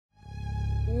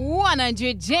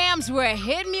100 Jams where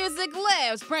hit music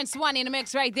lives. Prince 1 in the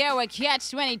mix right there with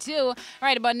Catch 22.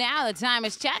 Right about now, the time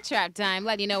is Chat Trap time.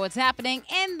 Let you know what's happening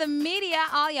in the media,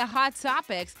 all your hot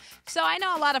topics. So I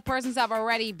know a lot of persons have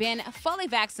already been fully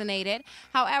vaccinated.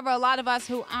 However, a lot of us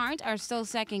who aren't are still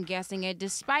second guessing it,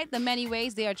 despite the many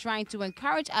ways they are trying to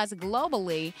encourage us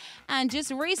globally. And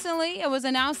just recently, it was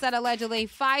announced that allegedly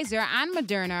Pfizer and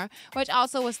Moderna, which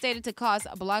also was stated to cause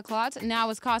blood clots, now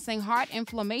is causing heart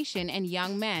inflammation in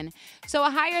young men. So a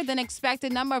higher than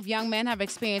expected number of young men have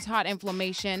experienced heart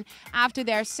inflammation after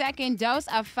their second dose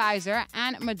of Pfizer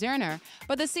and Moderna.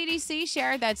 But the CDC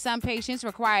shared that some patients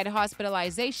required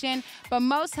hospitalization, but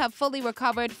most have fully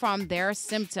recovered from their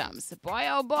symptoms. Boy,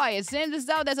 oh boy, it seems as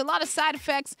though there's a lot of side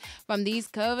effects from these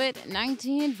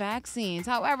COVID-19 vaccines.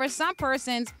 However, some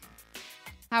persons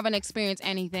haven't experienced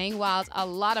anything, while a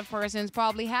lot of persons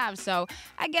probably have. So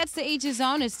I guess to each his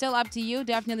own. It's still up to you.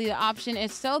 Definitely the option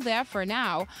is still there for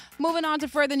now. Moving on to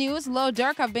further news, Lil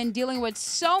Durk have been dealing with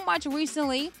so much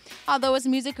recently. Although his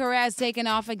music career has taken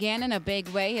off again in a big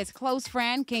way. His close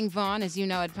friend, King Von, as you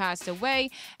know, had passed away.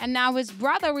 And now his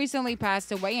brother recently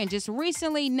passed away. And just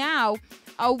recently now,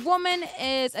 a woman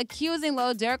is accusing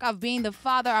Lil Durk of being the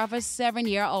father of a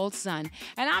 7-year-old son.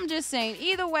 And I'm just saying,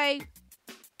 either way,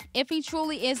 if he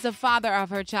truly is the father of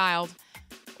her child,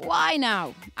 why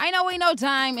now? I know we know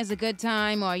time is a good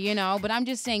time but I'm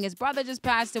just saying his brother just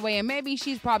passed away and maybe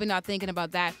she's probably not thinking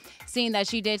about that, seeing that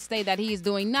she did state that he's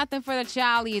doing nothing for the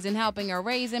child. He isn't helping her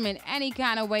raise him in any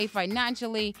kind of way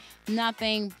financially,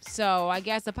 nothing. So I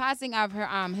guess the passing of her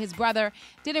his brother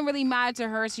didn't really matter to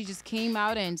her. She just came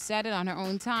out and said it on her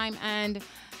own time, and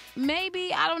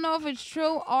maybe, I don't know if it's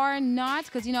true or not,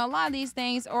 because, a lot of these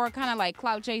things are kind of like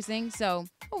clout chasing, so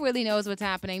who really knows what's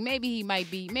happening? Maybe he might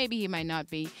be, maybe he might not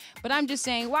be. But I'm just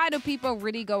saying, why do people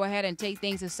really go ahead and take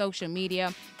things to social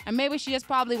media? And maybe she just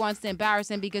probably wants to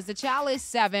embarrass him because the child is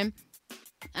 7.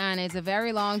 And it's a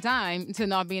very long time to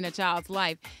not be in a child's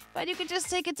life. But you could just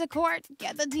take it to court,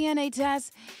 get the DNA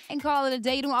test, and call it a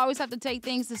day. You don't always have to take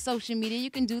things to social media. You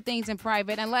can do things in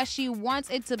private unless she wants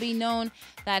it to be known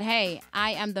that, hey,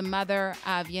 I am the mother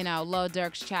of, Lil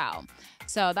Durk's child.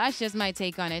 So that's just my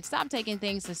take on it. Stop taking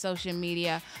things to social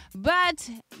media. But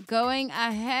going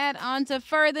ahead on to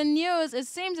further news, it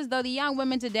seems as though the young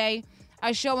women today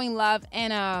are showing love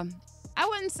in I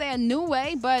wouldn't say a new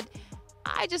way, but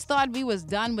I just thought we was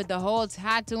done with the whole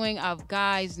tattooing of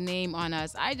Guy's name on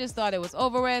us. I just thought it was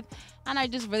over with, and I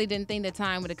just really didn't think the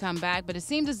time would have come back. But it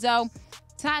seems as though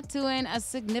tattooing a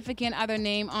significant other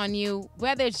name on you,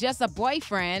 whether it's just a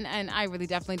boyfriend, and I really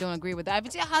definitely don't agree with that. If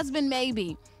it's your husband,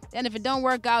 maybe. And if it don't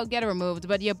work out, get it removed.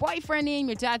 But your boyfriend name,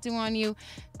 your tattoo on you,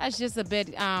 that's just a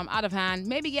bit out of hand.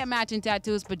 Maybe get matching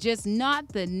tattoos, but just not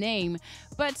the name.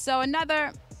 But so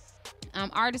another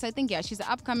artist, I think, she's an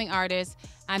upcoming artist,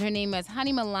 and her name is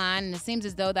Honey Milan, and it seems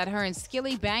as though that her and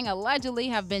Skilly Bang allegedly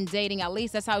have been dating. At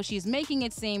least that's how she's making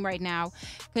it seem right now,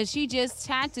 because she just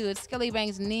tattooed Skilly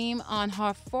Bang's name on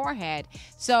her forehead.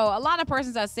 So a lot of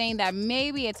persons are saying that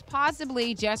maybe it's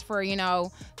possibly just for,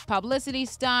 publicity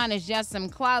stunt. It's just some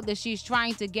clout that she's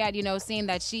trying to get, seeing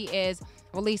that she is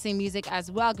releasing music as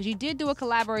well, because you did do a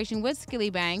collaboration with Skilly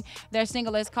Bang. Their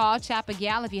single is called Chapa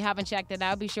Gal. If you haven't checked it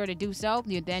out, be sure to do so.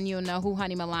 Then you'll know who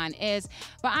Honey Milan is.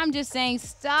 But I'm just saying,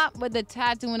 stop with the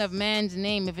tattooing of man's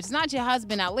name. If it's not your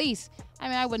husband, at least,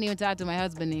 I wouldn't even tattoo my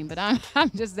husband's name, but I'm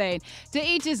just saying, to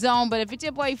each his own. But if it's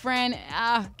your boyfriend,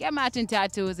 get matching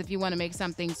tattoos if you want to make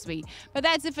something sweet. But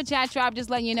that's it for Chat Trap.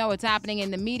 Just letting you know what's happening in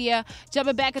the media.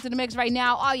 Jumping back into the mix right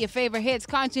now, all your favorite hits,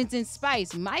 Conscience and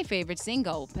Spice, my favorite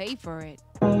single, Pay For It.